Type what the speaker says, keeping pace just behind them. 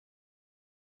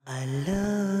I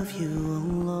love you,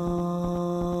 Allah.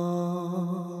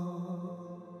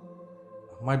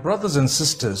 My brothers and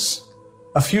sisters,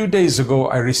 a few days ago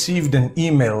I received an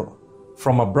email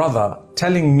from a brother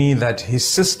telling me that his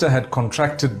sister had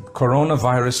contracted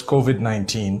coronavirus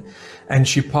COVID-19 and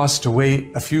she passed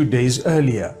away a few days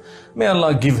earlier. May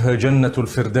Allah give her Jannatul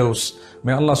Firdaus.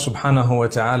 May Allah subhanahu wa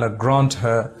ta'ala grant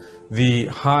her the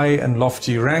high and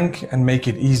lofty rank and make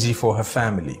it easy for her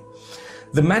family.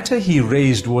 The matter he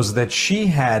raised was that she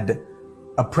had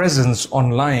a presence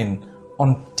online,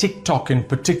 on TikTok in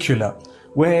particular,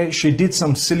 where she did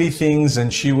some silly things,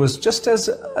 and she was just as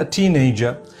a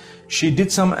teenager. She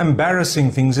did some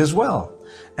embarrassing things as well.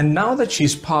 And now that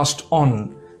she's passed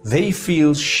on, they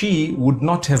feel she would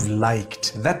not have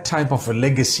liked that type of a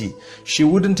legacy. She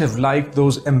wouldn't have liked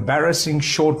those embarrassing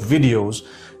short videos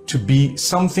to be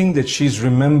something that she's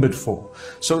remembered for.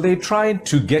 So they tried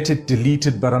to get it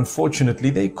deleted, but unfortunately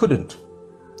they couldn't.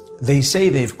 They say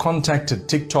they've contacted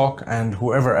TikTok and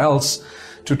whoever else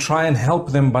to try and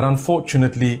help them, but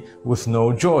unfortunately with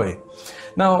no joy.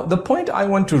 Now, the point I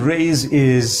want to raise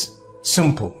is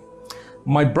simple.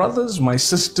 My brothers, my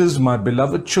sisters, my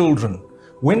beloved children,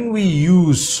 when we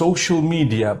use social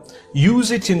media, use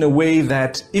it in a way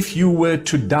that if you were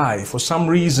to die for some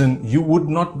reason, you would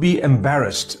not be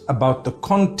embarrassed about the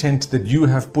content that you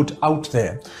have put out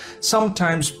there.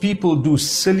 Sometimes people do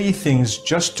silly things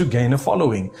just to gain a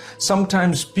following.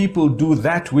 Sometimes people do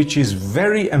that which is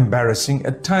very embarrassing,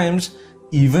 at times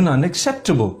even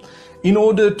unacceptable, in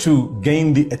order to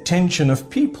gain the attention of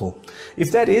people.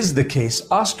 If that is the case,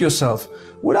 ask yourself,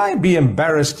 would I be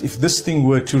embarrassed if this thing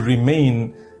were to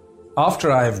remain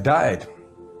after I have died?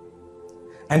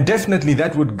 And definitely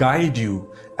that would guide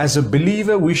you. As a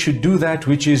believer, we should do that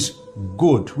which is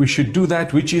good. We should do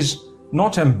that which is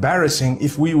not embarrassing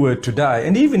if we were to die.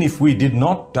 And even if we did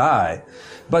not die,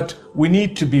 but we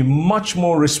need to be much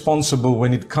more responsible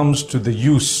when it comes to the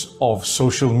use of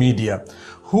social media.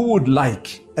 Who would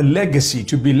like a legacy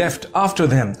to be left after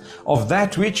them of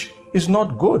that which is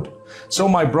not good? So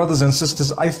my brothers and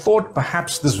sisters, I thought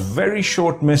perhaps this very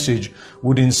short message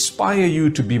would inspire you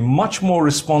to be much more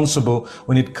responsible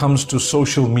when it comes to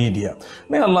social media.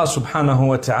 May Allah subhanahu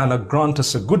wa ta'ala grant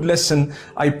us a good lesson.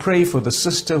 I pray for the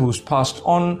sister who's passed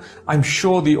on. I'm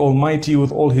sure the Almighty,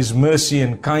 with all His mercy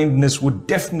and kindness, would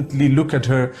definitely look at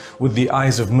her with the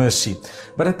eyes of mercy.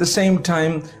 But at the same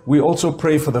time, we also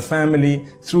pray for the family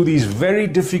through these very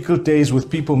difficult days, with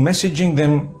people messaging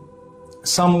them,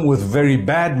 some with very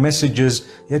bad messages,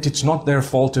 yet it's not their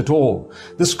fault at all.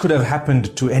 This could have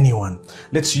happened to anyone.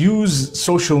 Let's use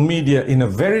social media in a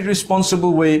very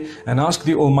responsible way and ask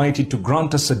the Almighty to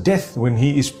grant us a death when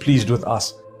He is pleased with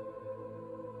us.